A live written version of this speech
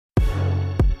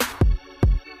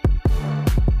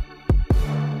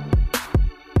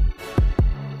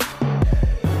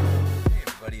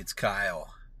Kyle,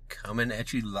 coming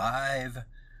at you live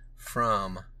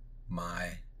from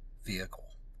my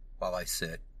vehicle while I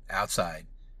sit outside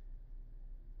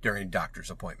during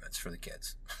doctor's appointments for the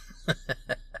kids.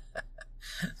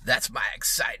 That's my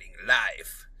exciting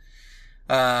life.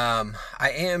 I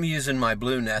am using my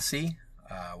Blue Nessie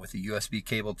with a USB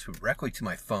cable directly to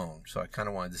my phone, so I kind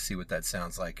of wanted to see what that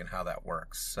sounds like and how that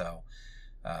works. So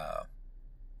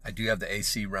I do have the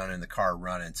AC running, the car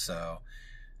running, so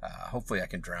hopefully I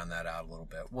can drown that out a little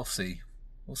bit. We'll see.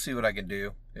 We'll see what I can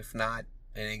do. If not,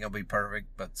 it ain't gonna be perfect,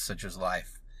 but such is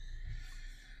life.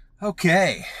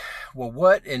 Okay. Well,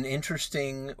 what an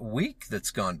interesting week that's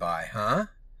gone by, huh?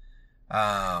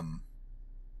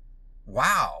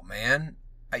 Wow, man.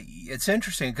 It's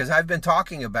interesting because I've been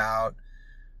talking about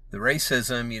the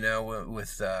racism,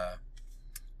 with the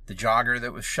jogger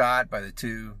that was shot by the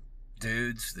two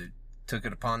dudes that took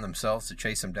it upon themselves to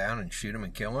chase him down and shoot him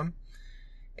and kill him.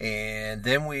 And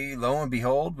then lo and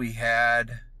behold, we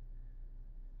had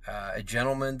a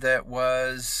gentleman that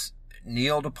was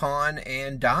kneeled upon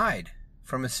and died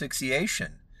from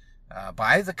asphyxiation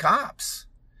by the cops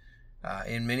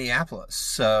in Minneapolis.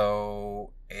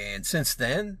 So, and since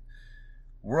then,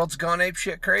 world's gone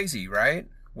apeshit crazy, right?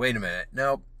 Wait a minute.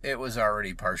 Nope, it was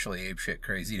already partially apeshit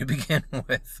crazy to begin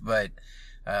with. But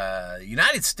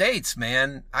United States,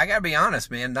 man, I gotta be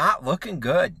honest, man, not looking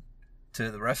good to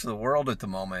the rest of the world at the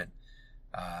moment.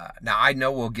 Now, I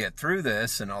know we'll get through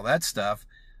this and all that stuff.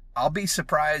 I'll be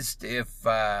surprised if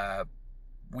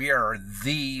we are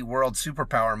the world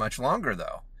superpower much longer,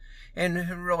 though. And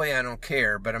really, I don't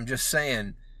care, but I'm just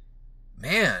saying,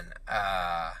 man,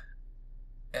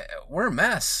 we're a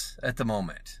mess at the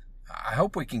moment. I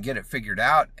hope we can get it figured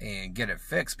out and get it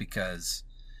fixed, because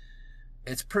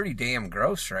it's pretty damn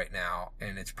gross right now,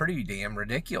 and it's pretty damn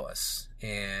ridiculous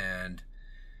and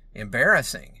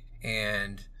embarrassing.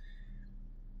 And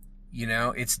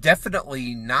it's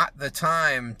definitely not the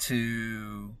time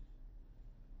to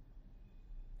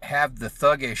have the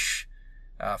thuggish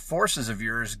forces of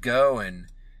yours go and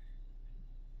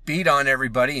beat on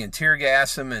everybody and tear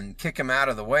gas them and kick them out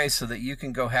of the way so that you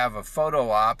can go have a photo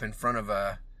op in front of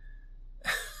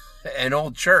an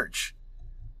old church.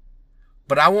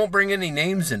 But I won't bring any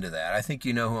names into that. I think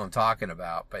you know who I'm talking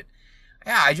about. But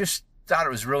yeah, I just thought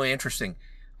it was really interesting.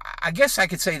 I guess I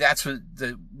could say that's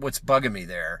what's bugging me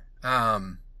there. I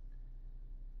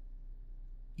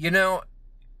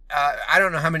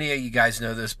don't know how many of you guys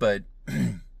know this, but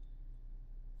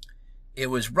it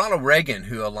was Ronald Reagan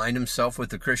who aligned himself with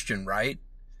the Christian right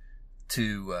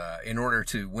in order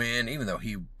to win, even though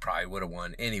he probably would have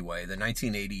won anyway, the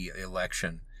 1980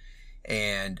 election.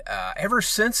 And ever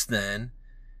since then,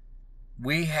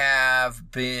 we have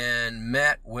been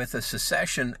met with a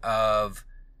succession of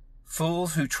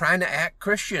fools who trying to act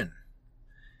Christian.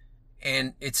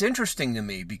 And it's interesting to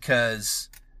me because,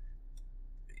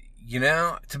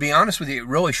 to be honest with you, it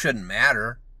really shouldn't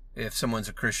matter if someone's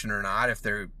a Christian or not, if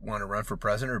they want to run for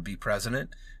president or be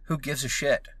president. Who gives a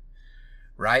shit,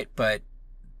 right? But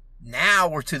now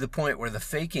we're to the point where the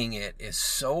faking it is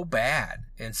so bad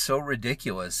and so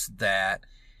ridiculous that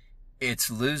it's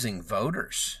losing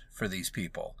voters for these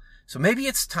people. So maybe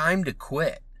it's time to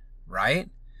quit, right?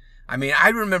 I mean, I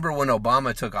remember when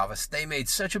Obama took office, they made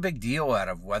such a big deal out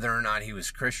of whether or not he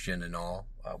was Christian and all,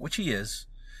 which he is,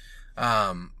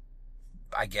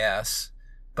 I guess.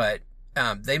 But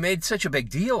they made such a big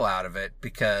deal out of it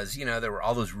because, there were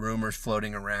all those rumors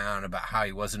floating around about how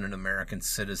he wasn't an American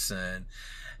citizen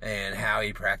and how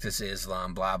he practiced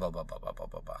Islam, blah, blah, blah, blah, blah, blah,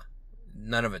 blah, blah.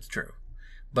 None of it's true.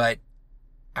 But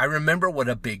I remember what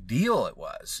a big deal it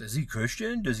was. Is he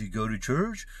Christian? Does he go to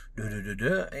church?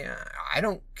 I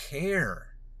don't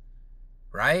care,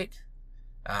 right?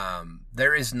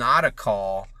 There is not a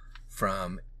call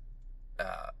from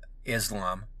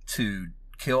Islam to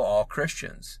kill all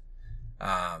Christians.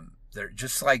 They're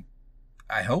just like,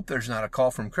 I hope there's not a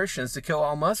call from Christians to kill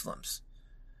all Muslims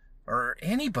or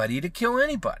anybody to kill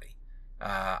anybody.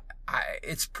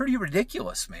 It's pretty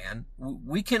ridiculous, man.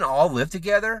 We can all live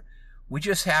together. We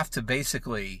just have to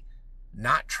basically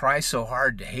not try so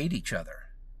hard to hate each other.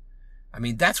 I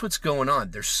mean, that's what's going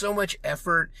on. There's so much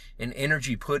effort and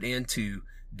energy put into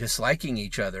disliking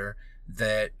each other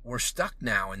that we're stuck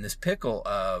now in this pickle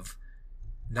of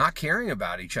not caring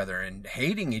about each other and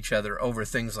hating each other over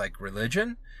things like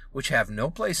religion, which have no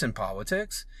place in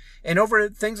politics, and over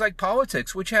things like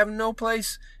politics, which have no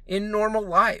place in normal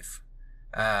life.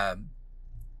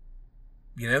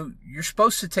 You're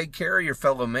supposed to take care of your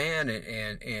fellow man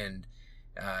and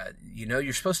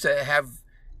you're supposed to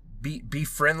be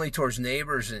friendly towards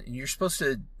neighbors, and you're supposed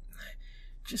to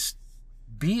just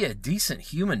be a decent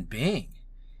human being.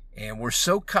 And we're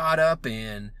so caught up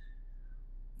in,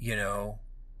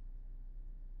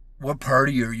 what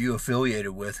party are you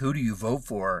affiliated with? Who do you vote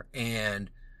for? And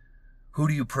who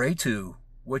do you pray to?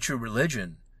 What's your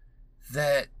religion?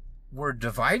 That we're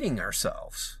dividing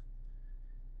ourselves.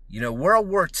 World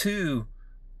War II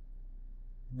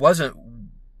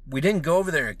we didn't go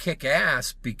over there and kick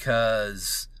ass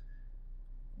because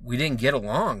we didn't get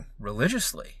along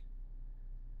religiously.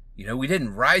 We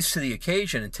didn't rise to the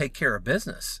occasion and take care of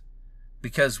business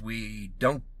because we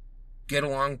don't get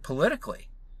along politically.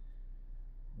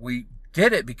 We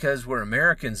did it because we're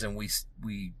Americans, and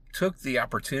we took the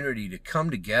opportunity to come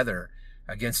together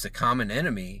against a common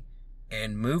enemy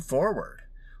and move forward.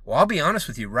 Well, I'll be honest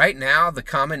with you. Right now, the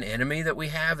common enemy that we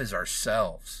have is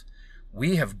ourselves.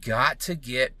 We have got to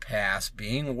get past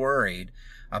being worried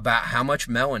about how much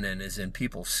melanin is in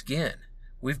people's skin.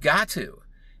 We've got to.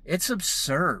 It's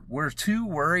absurd. We're too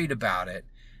worried about it,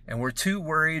 and we're too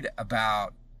worried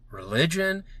about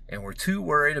religion, and we're too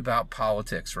worried about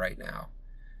politics right now.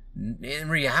 In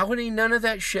reality, none of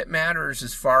that shit matters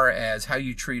as far as how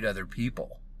you treat other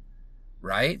people,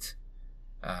 right?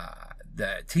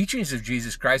 The teachings of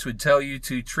Jesus Christ would tell you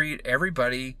to treat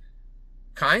everybody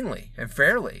kindly and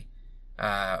fairly,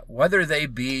 whether they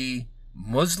be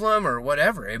Muslim or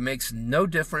whatever. It makes no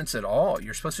difference at all.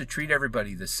 You're supposed to treat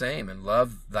everybody the same and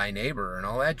love thy neighbor and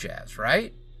all that jazz,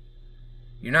 right?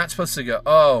 You're not supposed to go,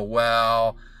 oh,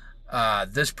 well,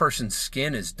 this person's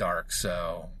skin is dark,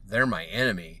 so they're my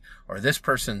enemy. Or this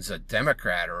person's a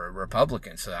Democrat or a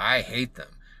Republican, so I hate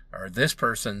them. Or this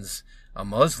person's a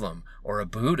Muslim or a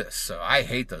Buddhist, so I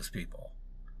hate those people.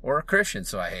 Or a Christian,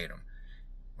 so I hate them.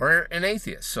 Or an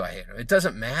atheist, so I hate them. It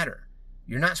doesn't matter.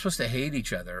 You're not supposed to hate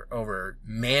each other over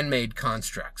man-made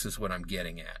constructs, is what I'm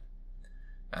getting at.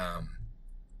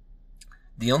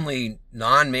 The only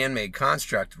non-man-made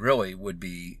construct really would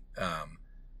be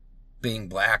being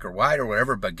black or white or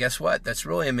whatever, but guess what? That's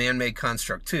really a man-made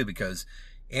construct too, because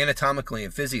anatomically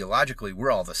and physiologically, we're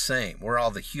all the same. We're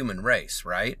all the human race,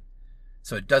 right?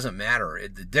 So it doesn't matter.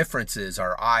 The difference is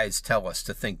our eyes tell us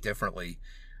to think differently.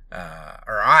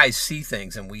 Our eyes see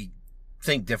things, and we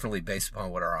think differently based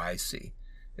upon what our eyes see.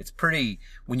 It's pretty,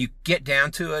 when you get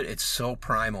down to it, it's so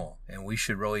primal, and we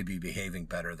should really be behaving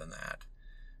better than that.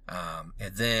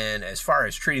 And then as far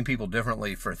as treating people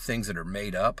differently for things that are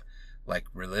made up, like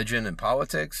religion and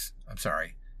politics, I'm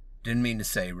sorry, didn't mean to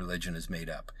say religion is made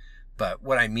up. But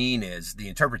what I mean is the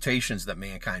interpretations that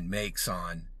mankind makes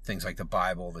on things like the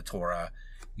Bible, the Torah,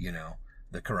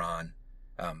 the Quran,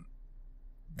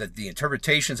 that the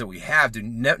interpretations that we have,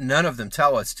 none of them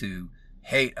tell us to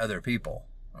hate other people,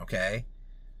 okay,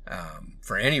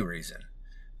 for any reason.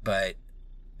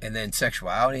 And then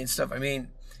sexuality and stuff. I mean,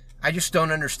 I just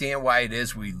don't understand why it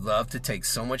is we love to take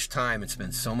so much time and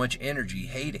spend so much energy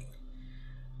hating,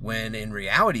 when in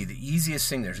reality, the easiest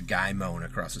thing, there's a guy mowing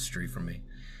across the street from me.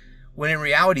 When in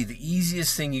reality, the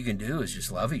easiest thing you can do is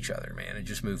just love each other, man, and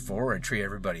just move forward and treat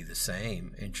everybody the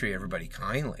same and treat everybody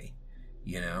kindly.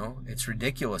 It's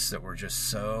ridiculous that we're just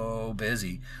so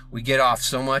busy. We get off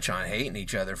so much on hating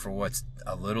each other for what's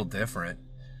a little different,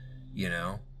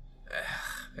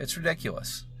 It's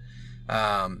ridiculous.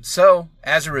 So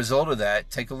as a result of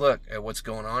that, take a look at what's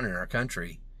going on in our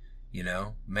country.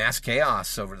 Mass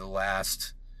chaos over the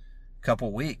last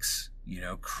couple weeks,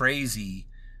 crazy,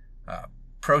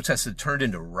 protests that turned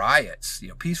into riots,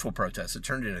 peaceful protests that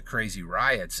turned into crazy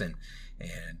riots, and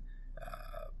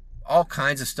all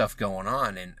kinds of stuff going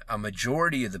on. And a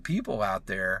majority of the people out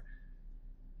there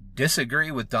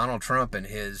disagree with Donald Trump and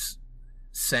his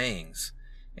sayings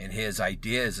and his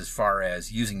ideas as far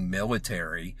as using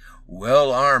military,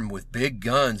 well armed with big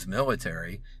guns,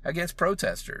 military, against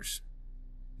protesters.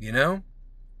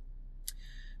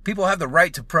 People have the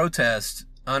right to protest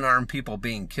unarmed people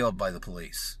being killed by the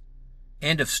police.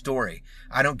 End of story.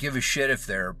 I don't give a shit if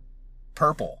they're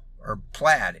purple or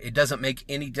plaid. It doesn't make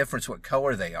any difference what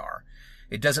color they are.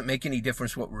 It doesn't make any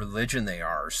difference what religion they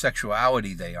are, or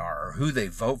sexuality they are, or who they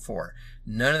vote for.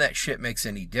 None of that shit makes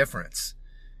any difference.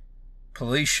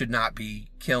 Police should not be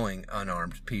killing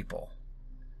unarmed people.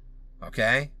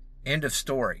 Okay? End of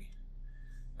story.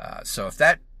 So if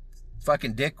that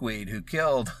fucking dickweed who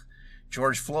killed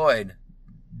George Floyd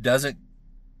doesn't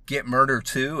get murdered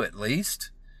too, at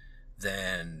least,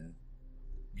 then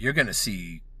you're going to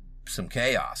see some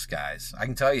chaos, guys. I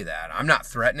can tell you that. I'm not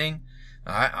threatening.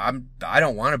 I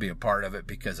don't want to be a part of it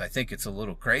because I think it's a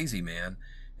little crazy, man.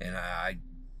 And I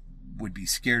would be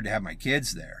scared to have my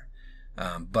kids there.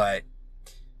 But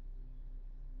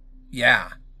yeah,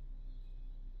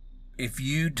 if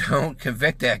you don't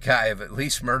convict that guy of at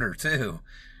least murder too,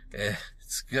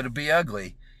 it's going to be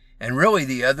ugly. And really,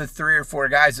 the other 3 or 4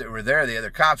 guys that were there, the other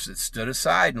cops that stood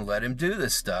aside and let him do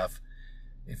this stuff,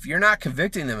 if you're not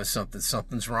convicting them of something,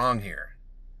 something's wrong here.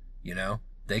 You know,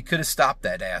 they could have stopped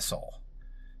that asshole.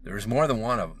 There was more than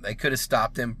one of them. They could have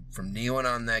stopped him from kneeling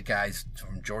on that guy's,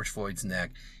 from George Floyd's neck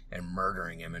and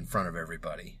murdering him in front of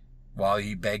everybody while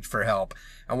he begged for help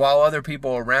and while other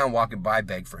people around walking by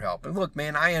begged for help. And look,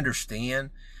 man, I understand.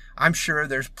 I'm sure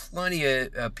there's plenty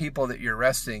of people that you're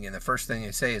arresting and the first thing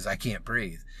they say is, I can't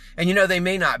breathe. And you know, they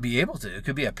may not be able to. It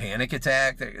could be a panic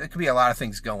attack. There could be a lot of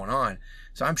things going on.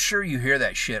 So I'm sure you hear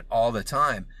that shit all the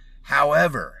time.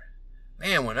 However,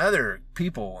 man, when other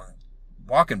people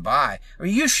walking by, I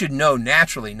mean, you should know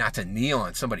naturally not to kneel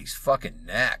on somebody's fucking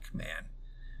neck, man.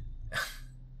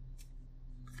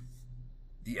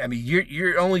 I mean,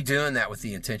 you're only doing that with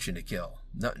the intention to kill.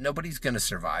 No, nobody's going to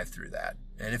survive through that.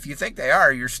 And if you think they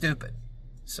are, you're stupid.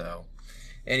 So,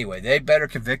 anyway, they better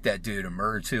convict that dude of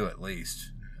murder 2 at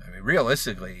least. I mean,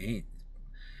 realistically,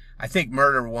 I think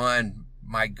murder 1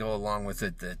 might go along with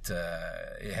it, that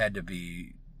it had to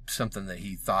be something that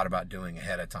he thought about doing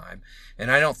ahead of time.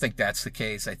 And I don't think that's the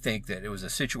case. I think that it was a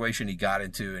situation he got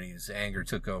into and his anger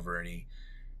took over and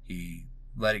he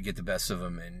let it get the best of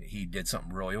him and he did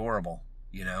something really horrible,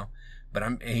 you know.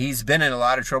 But he's been in a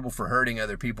lot of trouble for hurting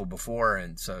other people before,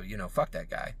 and so, you know, fuck that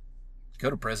guy. Go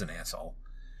to prison, asshole.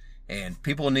 And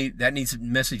people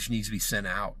message needs to be sent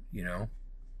out, you know.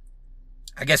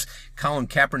 I guess Colin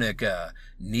Kaepernick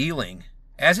kneeling,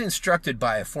 as instructed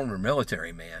by a former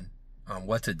military man on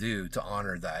what to do to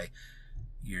honor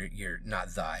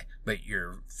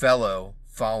your fellow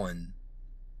fallen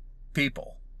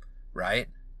people, right?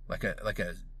 Like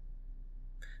a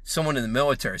someone in the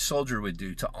military, soldier would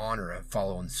do to honor a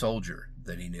fallen soldier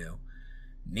that he knew.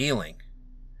 Kneeling.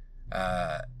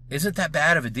 Isn't that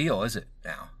bad of a deal, is it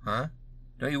now, huh?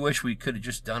 Don't you wish we could have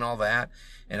just done all that?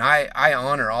 And I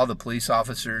honor all the police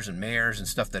officers and mayors and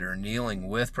stuff that are kneeling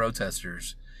with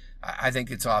protesters. I think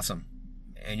it's awesome.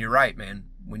 And you're right, man.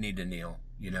 We need to kneel,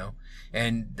 you know?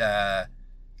 And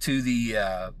to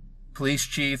the police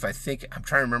chief, I think, I'm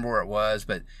trying to remember where it was,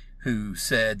 but who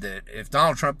said that if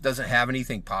Donald Trump doesn't have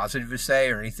anything positive to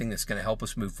say or anything that's going to help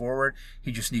us move forward,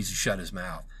 he just needs to shut his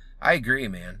mouth. I agree,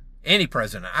 man. Any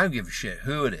president, I don't give a shit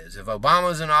who it is. If Obama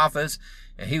was in office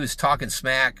and he was talking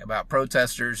smack about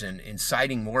protesters and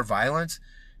inciting more violence,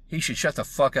 he should shut the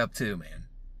fuck up too, man.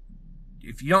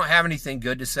 If you don't have anything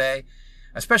good to say,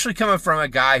 especially coming from a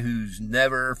guy who's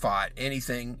never fought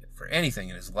anything for anything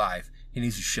in his life, he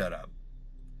needs to shut up.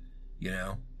 You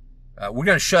know? We're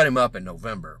going to shut him up in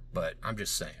November, but I'm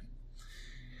just saying.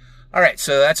 All right,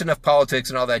 so that's enough politics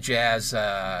and all that jazz.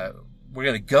 We're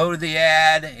going to go to the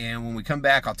ad, and when we come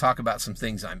back, I'll talk about some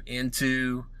things I'm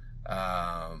into.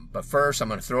 But first, I'm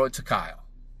going to throw it to Kyle.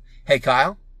 Hey,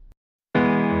 Kyle.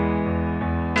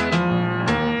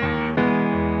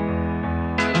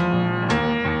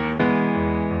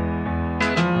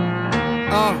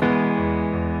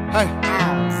 Hey.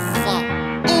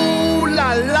 Ooh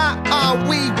la la, ah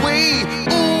wee wee.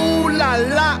 Ooh la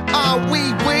la, ah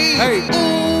wee wee. Hey.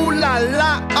 Ooh la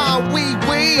la, ah wee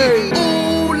wee. Hey.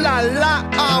 Ooh la la,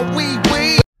 ah wee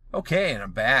wee. Okay, and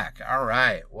I'm back. All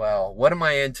right. Well, what am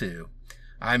I into?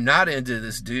 I'm not into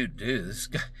this dude. Dude, this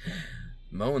guy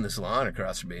mowing this lawn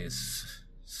across from me is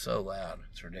so loud.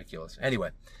 It's ridiculous.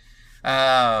 Anyway,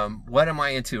 what am I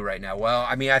into right now? Well,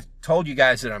 I mean, I told you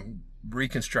guys that I'm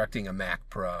reconstructing a Mac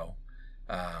Pro,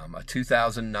 a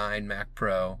 2009 Mac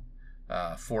Pro,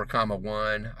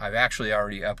 4,1. I've actually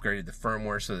already upgraded the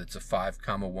firmware so that it's a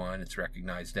 5,1. It's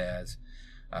recognized as,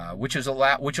 which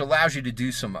allows you to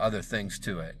do some other things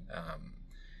to it,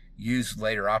 use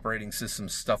later operating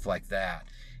systems, stuff like that.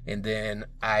 And then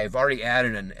I've already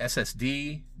added an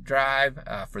SSD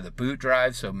drive for the boot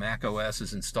drive, so Mac OS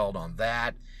is installed on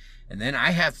that. And then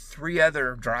I have 3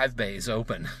 other drive bays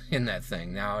open in that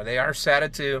thing. Now, they are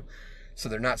SATA 2, so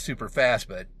they're not super fast,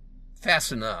 but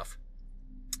fast enough.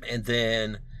 And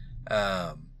then,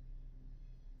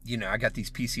 you know, I got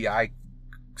these PCI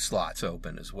slots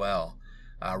open as well.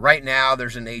 Right now,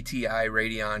 there's an ATI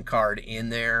Radeon card in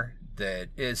there that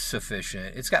is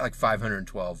sufficient. It's got like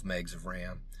 512 megs of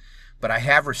RAM. But I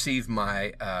have received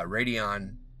my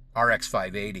Radeon RX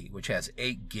 580, which has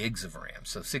 8 gigs of RAM,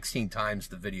 so 16 times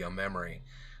the video memory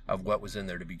of what was in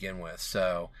there to begin with.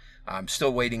 So I'm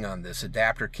still waiting on this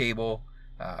adapter cable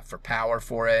for power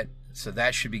for it, so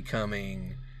that should be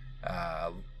coming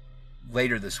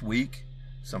later this week.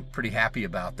 So I'm pretty happy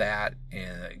about that,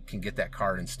 and I can get that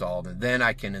card installed, and then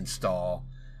I can install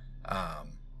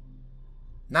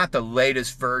not the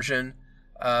latest version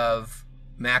of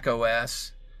Mac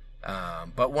OS,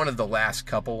 but one of the last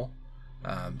couple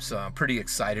So I'm pretty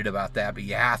excited about that. But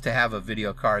you have to have a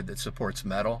video card that supports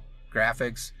metal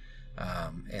graphics,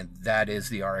 and that is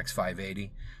the RX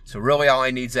 580. So really all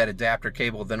I need is that adapter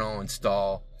cable. Then I'll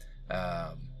install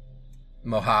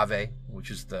Mojave,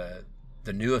 which is the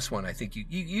newest one. I think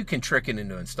you can trick it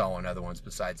into installing other ones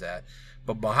besides that.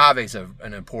 But Mojave is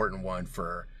an important one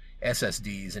for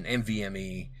SSDs and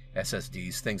NVMe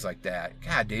SSDs, things like that.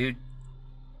 God, dude,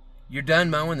 you're done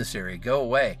mowing this area. Go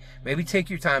away. Maybe take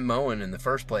your time mowing in the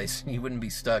first place. You wouldn't be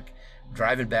stuck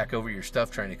driving back over your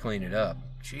stuff trying to clean it up.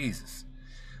 Jesus.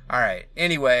 All right.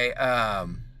 Anyway,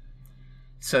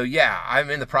 so yeah, I'm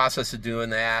in the process of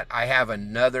doing that. I have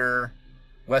another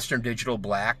Western Digital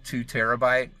Black 2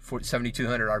 terabyte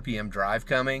 7200 RPM drive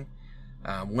coming.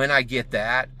 When I get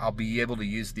that, I'll be able to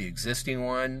use the existing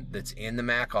one that's in the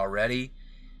Mac already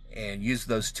and use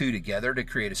those two together to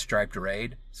create a striped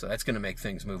RAID. So that's going to make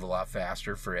things move a lot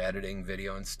faster for editing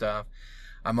video and stuff.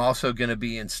 I'm also going to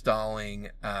be installing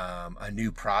a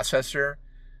new processor.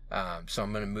 So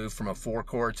I'm going to move from a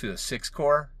 4-core to a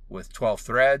 6-core with 12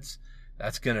 threads.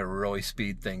 That's going to really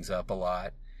speed things up a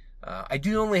lot. I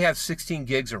do only have 16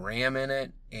 gigs of RAM in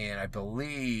it, and I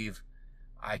believe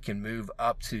I can move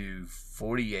up to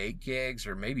 48 gigs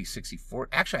or maybe 64.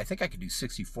 Actually, I think I could do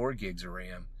 64 gigs of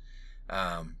RAM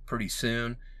pretty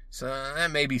soon. So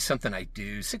that may be something I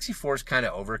do. 64 is kind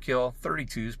of overkill.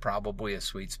 32 is probably a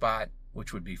sweet spot,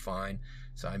 which would be fine.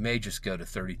 So I may just go to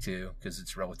 32 because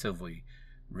it's relatively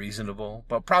reasonable.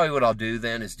 But probably what I'll do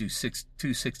then is do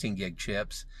two 16 gig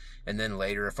chips. And then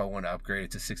later, if I want to upgrade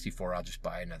it to 64, I'll just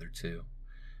buy another 2.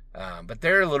 But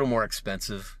they're a little more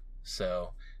expensive.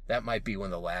 So that might be one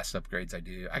of the last upgrades I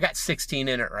do. I got 16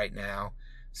 in it right now.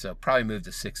 So probably move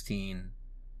to 16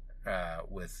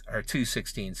 or 2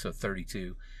 16, so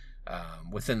 32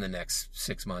 within the next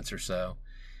 6 months or so.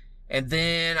 And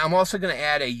then I'm also going to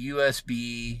add a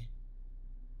USB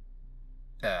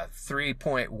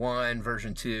 3.1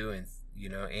 version 2 and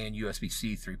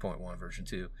USB-C 3.1 version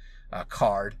 2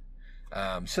 card,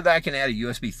 so that I can add a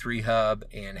USB 3 hub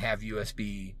and have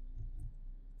USB,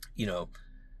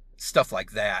 stuff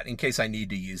like that in case I need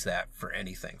to use that for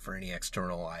anything, for any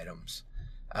external items.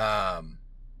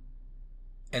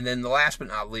 And then the last but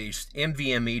not least,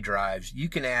 NVMe drives. You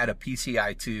can add a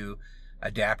PCI 2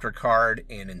 adapter card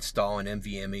and install an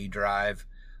NVMe drive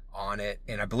on it.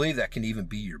 And I believe that can even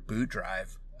be your boot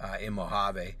drive in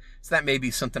Mojave. So that may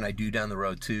be something I do down the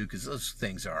road too, because those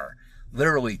things are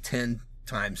literally 10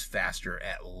 times faster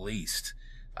at least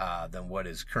than what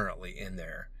is currently in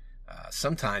there.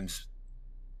 Sometimes,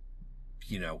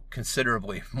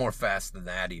 considerably more fast than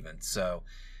that even. So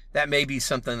that may be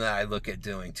something that I look at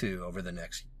doing too over the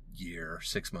next year,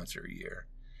 6 months or a year.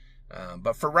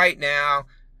 But for right now,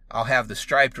 I'll have the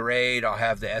striped RAID, I'll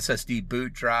have the SSD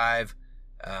boot drive,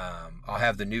 I'll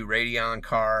have the new Radeon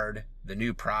card, the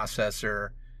new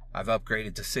processor. I've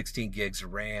upgraded to 16 gigs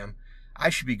of RAM. I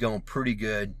should be going pretty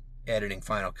good editing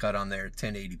Final Cut on there,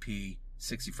 1080p,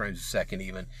 60 frames a second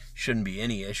even. Shouldn't be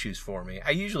any issues for me.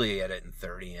 I usually edit in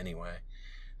 30 anyway.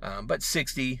 But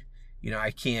 60,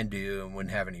 I can do and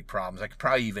wouldn't have any problems. I could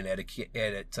probably even edit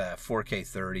 4K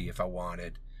 30 if I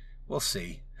wanted. We'll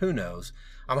see. Who knows?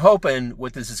 I'm hoping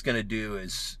what this is going to do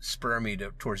is spur me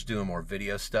towards doing more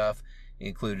video stuff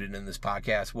included in this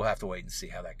podcast. We'll have to wait and see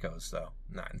how that goes, though.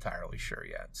 Not entirely sure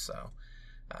yet. So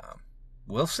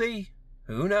we'll see.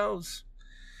 Who knows?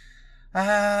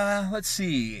 Let's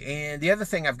see. And the other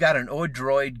thing, I've got an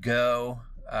Odroid Go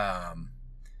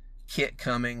kit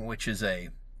coming, which is a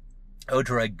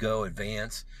Odroid Go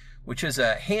Advance, which is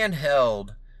a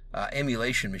handheld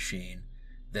emulation machine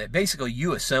that basically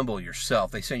you assemble yourself.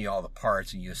 They send you all the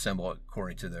parts and you assemble it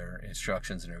according to their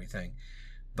instructions and everything.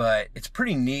 But it's a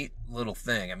pretty neat little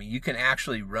thing. I mean, you can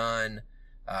actually run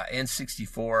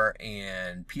N64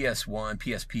 and PS1,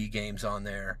 PSP games on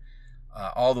there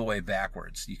all the way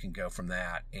backwards. You can go from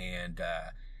that. And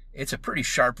it's a pretty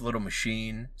sharp little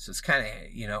machine. So it's kind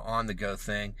of, on the go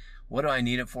thing. What do I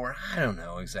need it for? I don't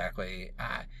know exactly.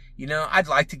 I'd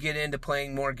like to get into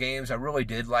playing more games. I really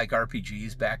did like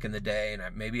RPGs back in the day,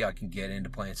 and maybe I can get into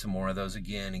playing some more of those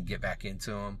again and get back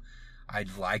into them.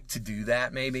 I'd like to do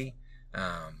that maybe.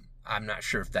 I'm not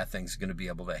sure if that thing's going to be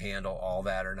able to handle all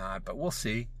that or not, but we'll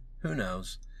see. Who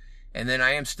knows? And then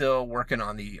I am still working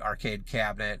on the arcade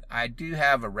cabinet. I do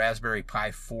have a Raspberry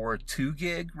Pi 4 2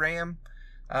 gig RAM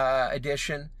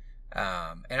edition.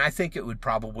 And I think it would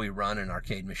probably run an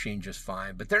arcade machine just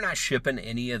fine, but they're not shipping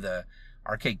any of the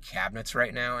arcade cabinets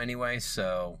right now anyway,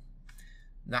 so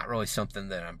not really something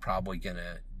that I'm probably going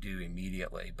to do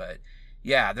immediately. But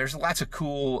yeah, there's lots of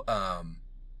cool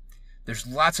there's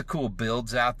lots of cool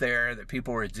builds out there that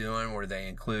people are doing where they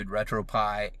include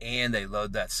RetroPie and they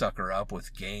load that sucker up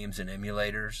with games and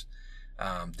emulators.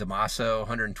 Damaso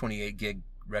 128 gig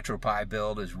RetroPie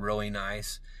build is really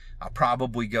nice. I'll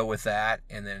probably go with that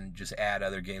and then just add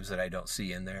other games that I don't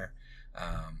see in there.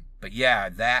 But yeah,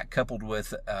 that coupled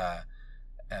with,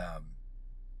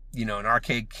 an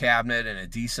arcade cabinet and a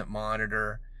decent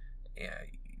monitor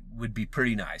would be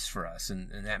pretty nice for us.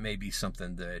 And that may be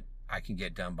something that I can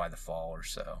get done by the fall or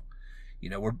so.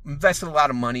 We're investing a lot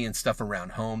of money in stuff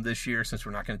around home this year since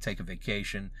we're not going to take a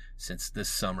vacation, since this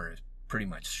summer is pretty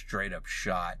much straight up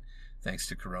shot thanks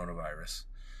to coronavirus.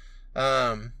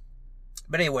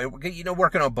 But anyway,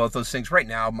 working on both those things. Right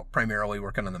now, I'm primarily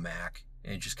working on the Mac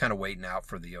and just kind of waiting out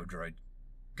for the Odroid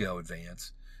Go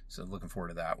Advance. So looking forward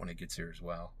to that when it gets here as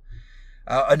well.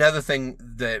 Another thing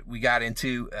that we got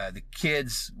into, the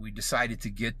kids, we decided to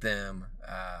get them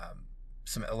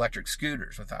some electric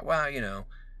scooters. I thought,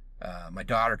 my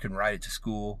daughter can ride it to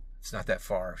school. It's not that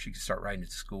far. She can start riding it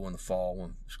to school in the fall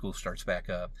when school starts back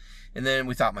up. And then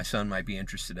we thought my son might be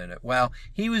interested in it. Well,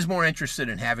 he was more interested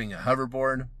in having a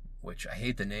hoverboard, which I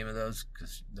hate the name of those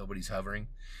because nobody's hovering.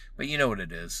 But you know what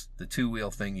it is. The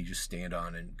two-wheel thing you just stand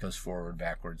on and it goes forward,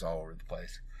 backwards, all over the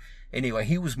place. Anyway,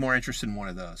 he was more interested in one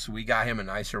of those. So we got him a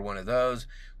nicer one of those.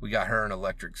 We got her an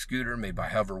electric scooter made by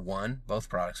Hover One. Both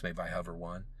products made by Hover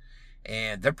One.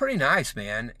 And they're pretty nice,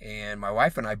 man. And my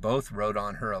wife and I both rode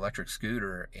on her electric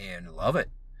scooter and love it.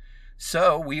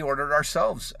 So we ordered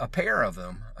ourselves a pair of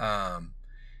them.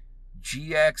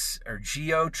 GX or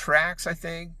Geo Tracks, I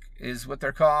think, is what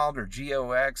they're called, or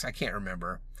GOX. I can't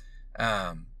remember.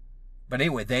 But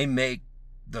anyway, they make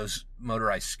those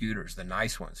motorized scooters, the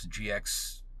nice ones,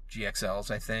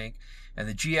 GXLs, I think. And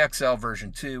the GXL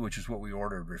version 2, which is what we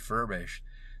ordered refurbished,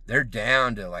 they're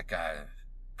down to like a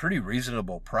pretty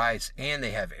reasonable price. And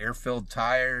they have air-filled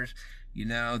tires.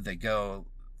 They go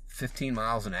 15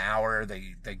 miles an hour.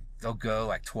 They'll go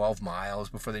like 12 miles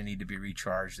before they need to be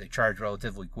recharged. They charge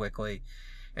relatively quickly.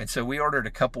 And so we ordered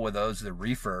a couple of those. They're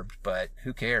refurbed, but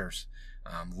who cares?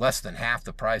 Less than half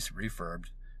the price refurbed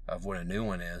of what a new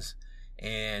one is.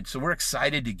 And so we're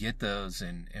excited to get those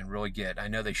and really I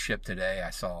know they shipped today. I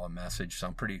saw a message, so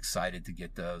I'm pretty excited to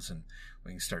get those and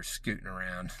we can start scooting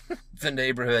around the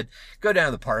neighborhood, go down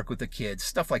to the park with the kids.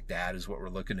 Stuff like that is what we're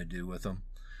looking to do with them.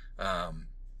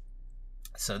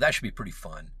 So that should be pretty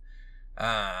fun.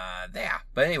 Yeah,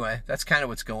 but anyway, that's kind of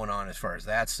what's going on as far as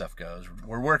that stuff goes.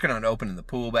 We're working on opening the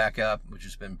pool back up, which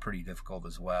has been pretty difficult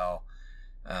as well.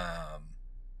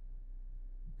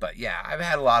 But yeah, I've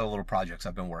had a lot of little projects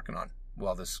I've been working on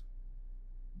while this,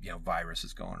 virus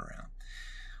is going around.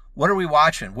 What are we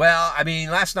watching? Well,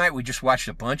 last night we just watched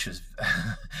a bunch of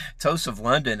Toast of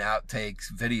London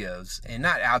outtakes videos, and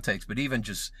not outtakes, but even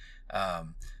just,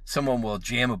 someone will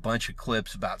jam a bunch of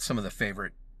clips about some of the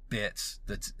favorite bits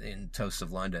that's in Toast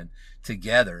of London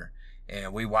together.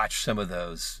 And we watched some of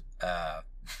those,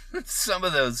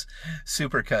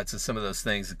 supercuts of some of those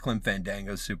things, the Clem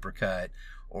Fandango supercut,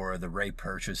 or the Ray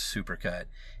Purchase supercut.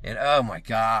 And oh my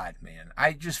God, man,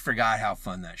 I just forgot how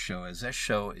fun that show is. That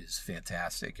show is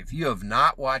fantastic. If you have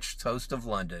not watched Toast of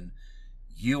London,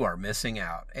 you are missing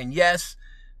out. And yes,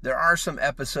 there are some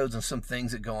episodes and some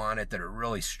things that go on it that are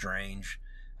really strange.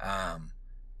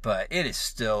 But it is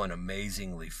still an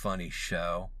amazingly funny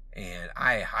show. And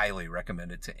I highly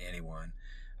recommend it to anyone.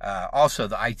 Also,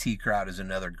 the IT Crowd is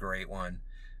another great one.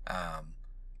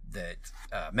 That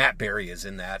Matt Berry is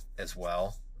in that as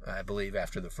well, I believe,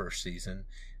 after the first season.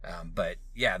 But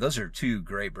yeah, those are two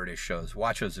great British shows.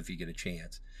 Watch those if you get a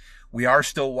chance. We are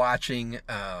still watching,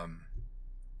 at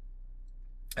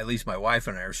least my wife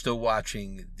and I are still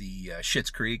watching the Schitt's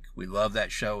Creek. We love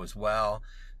that show as well.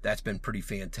 That's been pretty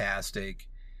fantastic.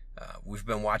 We've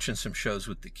been watching some shows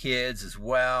with the kids as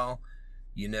well.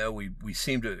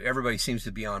 Everybody seems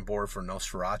to be on board for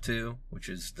Nosferatu, which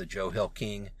is the Joe Hill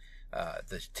King,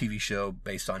 the TV show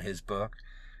based on his book.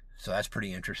 So that's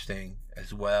pretty interesting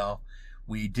as well.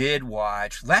 We did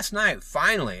watch last night,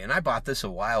 finally, and I bought this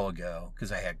a while ago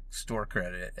because I had store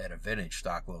credit at a vintage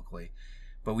stock locally,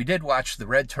 but we did watch The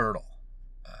Red Turtle.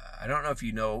 I don't know if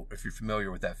you're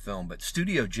familiar with that film, but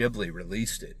Studio Ghibli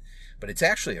released it. But it's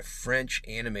actually a French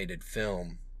animated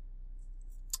film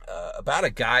about a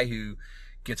guy who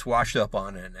gets washed up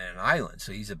on an island.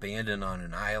 So he's abandoned on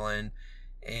an island,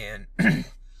 and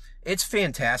it's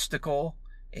fantastical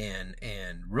and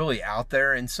really out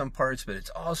there in some parts, but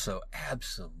it's also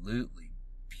absolutely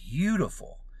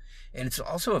beautiful. And it's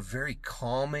also a very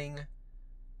calming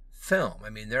film.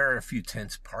 There are a few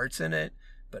tense parts in it,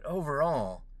 but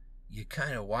overall, you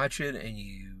kind of watch it and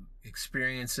you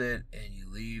experience it and you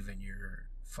leave and you're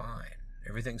fine.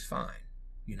 Everything's fine,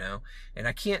 you know? And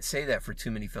I can't say that for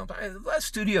too many films. A lot of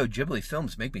Studio Ghibli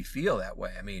films make me feel that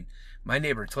way. I mean, My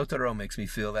Neighbor Totoro makes me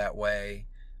feel that way.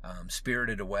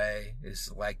 Spirited Away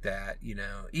is like that, you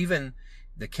know? Even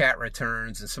The Cat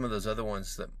Returns and some of those other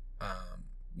ones that,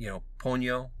 you know,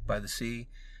 Ponyo by the Sea,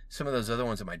 some of those other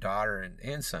ones that my daughter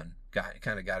and son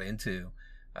kind of got into,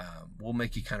 will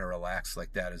make you kind of relax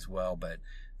like that as well. But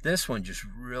this one just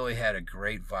really had a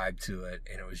great vibe to it,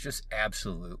 and it was just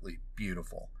absolutely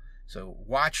beautiful. So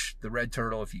watch The Red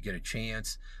Turtle if you get a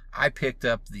chance. I picked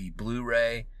up the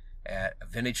Blu-ray at a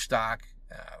Vintage Stock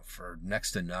for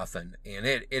next to nothing, and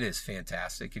it is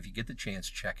fantastic. If you get the chance,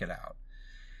 check it out.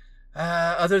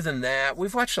 Other than that,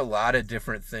 we've watched a lot of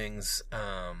different things.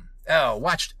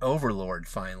 Watched Overlord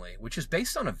finally, which is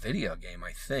based on a video game,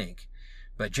 I think.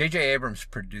 But J.J. Abrams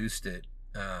produced it.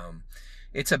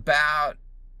 It's about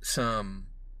some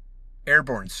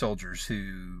airborne soldiers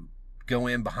who go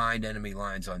in behind enemy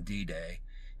lines on D-Day,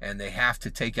 and they have to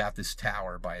take out this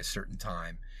tower by a certain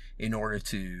time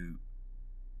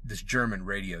this German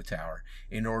radio tower,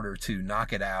 in order to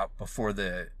knock it out before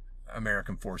the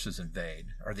American forces invade,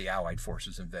 or the Allied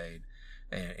forces invade,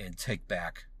 and take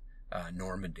back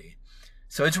Normandy.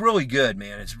 So it's really good,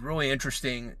 man. It's really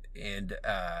interesting, and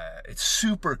it's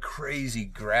super crazy,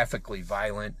 graphically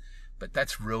violent, but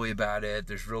that's really about it.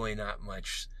 There's really not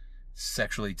much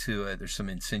sexually to it. There's some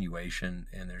insinuation,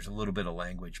 and there's a little bit of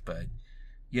language, but,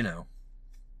 you know,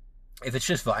 if it's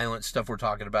just violent stuff we're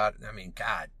talking about, I mean,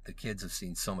 God, the kids have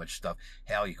seen so much stuff.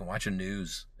 Hell, you can watch the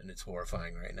news, and it's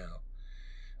horrifying right now.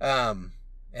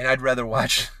 And I'd rather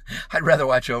watch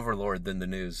Overlord than the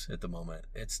news at the moment.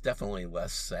 It's definitely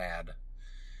less sad.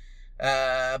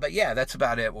 But yeah, that's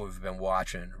about it, what we've been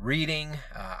watching. Reading,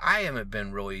 I haven't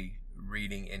been really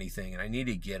reading anything, and I need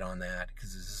to get on that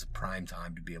because this is a prime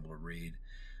time to be able to read.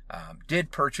 Did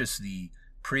purchase the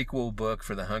prequel book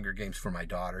for the Hunger Games for my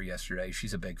daughter yesterday.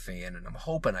 She's a big fan, and I'm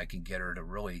hoping I can get her to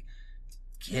really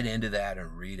get into that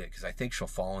and read it, because I think she'll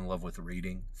fall in love with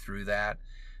reading through that.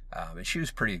 And she was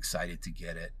pretty excited to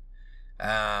get it.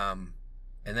 And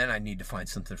then I need to find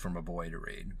something for my boy to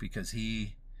read, because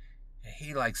he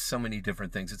likes so many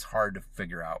different things. It's hard to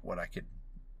figure out what I could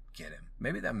get him.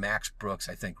 Maybe that Max Brooks,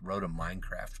 I think, wrote a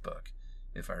Minecraft book,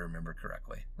 if I remember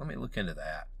correctly. Let me look into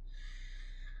that.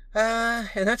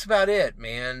 And that's about it,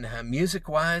 man.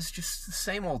 Music-wise, just the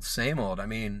same old. I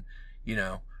mean, you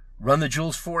know, Run the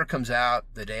Jewels 4 comes out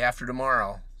the day after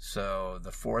tomorrow. So the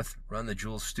 4th Run the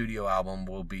Jewels studio album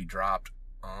will be dropped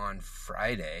on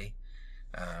Friday,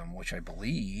 which I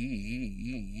believe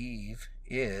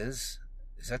is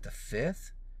that the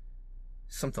 5th?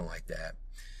 Something like that.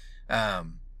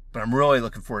 But I'm really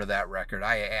looking forward to that record.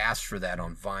 I asked for that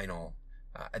on vinyl.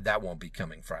 That won't be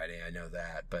coming Friday, I know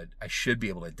that, but I should be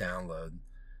able to download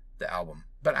the album.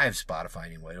 But I have Spotify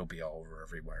anyway. It'll be all over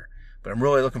everywhere. But I'm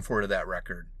really looking forward to that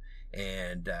record.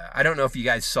 And I don't know if you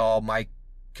guys saw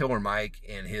Killer Mike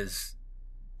and his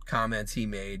comments he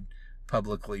made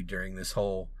publicly during this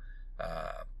whole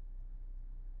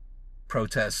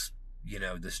protest, you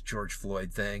know, this George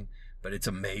Floyd thing, but it's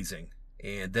amazing.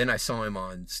 And then I saw him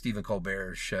on Stephen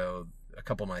Colbert's show a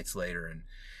couple nights later, and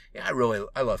yeah,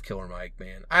 I love Killer Mike,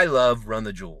 man. I love Run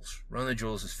the Jewels. Run the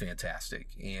Jewels is fantastic.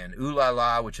 And Ooh La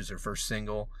La, which is their first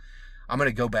single, I'm going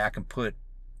to go back and put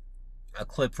a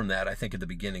clip from that, I think, at the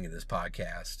beginning of this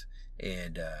podcast.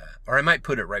 And, or I might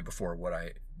put it right before what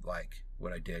I like,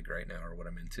 what I dig right now, or what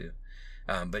I'm into.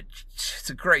 But it's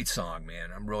a great song, man.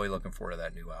 I'm really looking forward to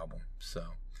that new album. So,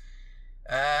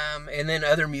 and then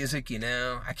other music, you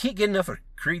know, I can't get enough of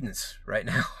Creedence right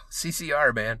now.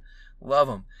 CCR, man. Love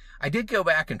them. I did go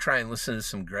back and try and listen to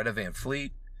some Greta Van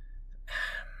Fleet.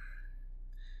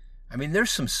 I mean,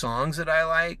 there's some songs that I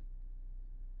like,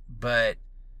 but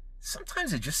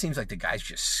sometimes it just seems like the guy's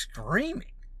just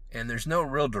screaming, and there's no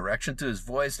real direction to his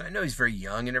voice. And I know he's very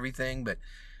young and everything, but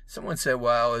someone said,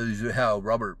 well, is it how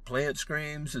Robert Plant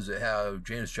screams? Is it how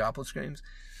Janis Joplin screams?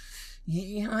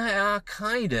 Yeah,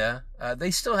 kinda.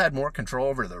 They still had more control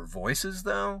over their voices,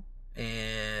 though,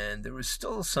 and there was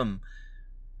still some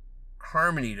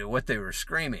harmony to what they were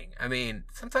screaming. I mean,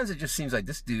 sometimes it just seems like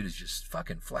this dude is just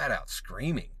fucking flat out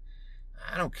screaming.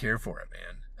 I don't care for it,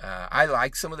 man. I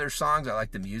like some of their songs. I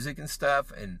like the music and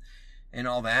stuff and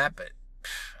all that, but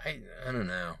I don't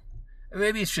know.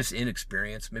 Maybe it's just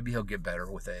inexperience. Maybe he'll get better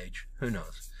with age. Who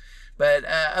knows? But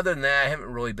other than that, I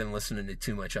haven't really been listening to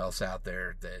too much else out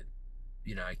there that,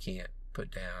 you know, I can't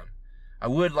put down. I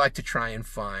would like to try and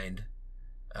find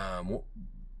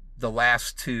the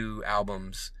last 2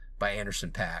 albums by Anderson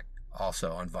 .Paak,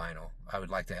 also on vinyl. I would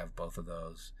like to have both of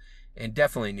those. And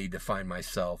definitely need to find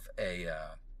myself a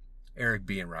Eric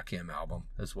B. and Rakim album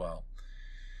as well.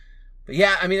 But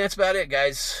yeah, I mean, that's about it,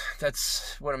 guys.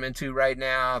 That's what I'm into right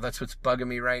now. That's what's bugging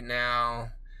me right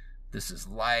now. This is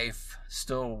life.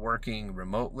 Still working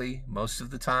remotely most of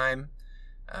the time.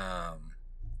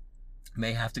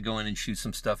 May have to go in and shoot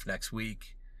some stuff next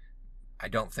week. I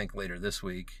don't think later this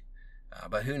week.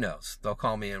 But who knows? They'll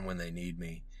call me in when they need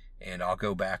me. And I'll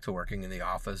go back to working in the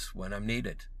office when I'm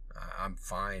needed. I'm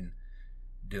fine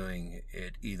doing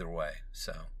it either way.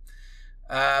 So,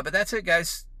 but that's it,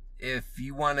 guys. If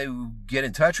you want to get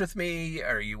in touch with me,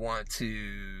 or you want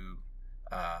to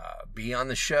be on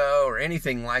the show or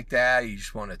anything like that, you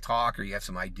just want to talk, or you have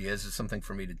some ideas or something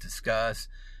for me to discuss,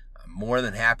 I'm more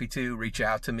than happy to reach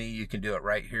out to me. You can do it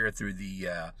right here through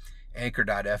the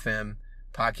Anchor.fm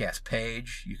podcast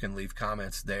page. You can leave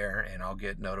comments there and I'll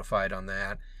get notified on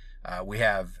that. We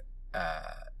have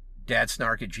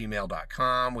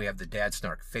dadsnark@gmail.com. We have the Dad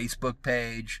Snark Facebook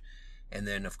page. And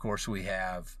then, of course, we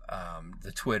have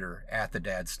the Twitter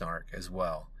 @the_Dad_Snark as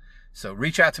well. So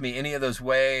reach out to me any of those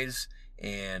ways,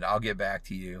 and I'll get back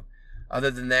to you.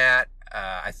 Other than that,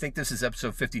 I think this is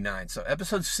episode 59. So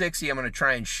episode 60, I'm going to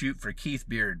try and shoot for Keith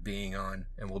Beard being on,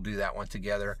 and we'll do that one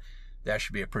together. That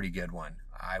should be a pretty good one.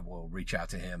 I will reach out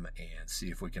to him and see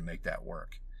if we can make that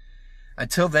work.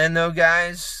 Until then, though,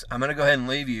 guys, I'm going to go ahead and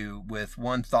leave you with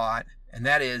one thought, and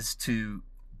that is to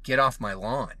get off my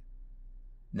lawn.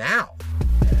 Now.